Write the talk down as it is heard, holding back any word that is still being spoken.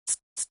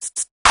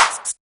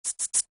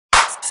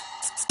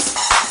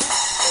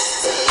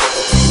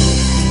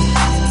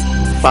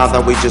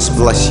Father, we just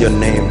bless your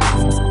name.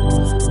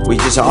 We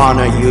just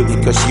honor you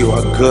because you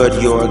are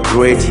good, you are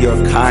great, you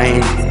are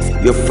kind,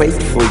 you're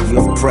faithful,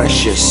 you're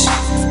precious.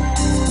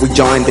 We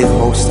join the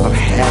host of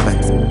heaven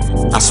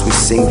as we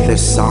sing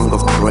this song of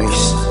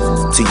praise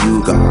to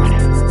you, God.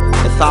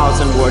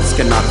 1,000 words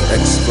cannot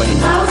explain.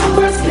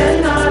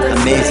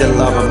 Amazing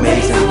love,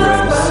 amazing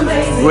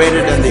grace.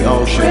 Greater than the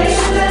oceans,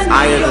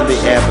 higher than the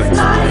heavens.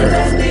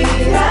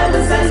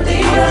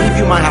 I'll give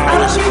you my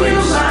highest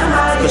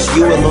praise because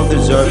you alone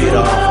deserve it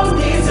all.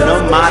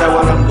 No matter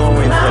what I'm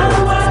going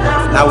through,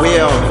 I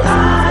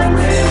will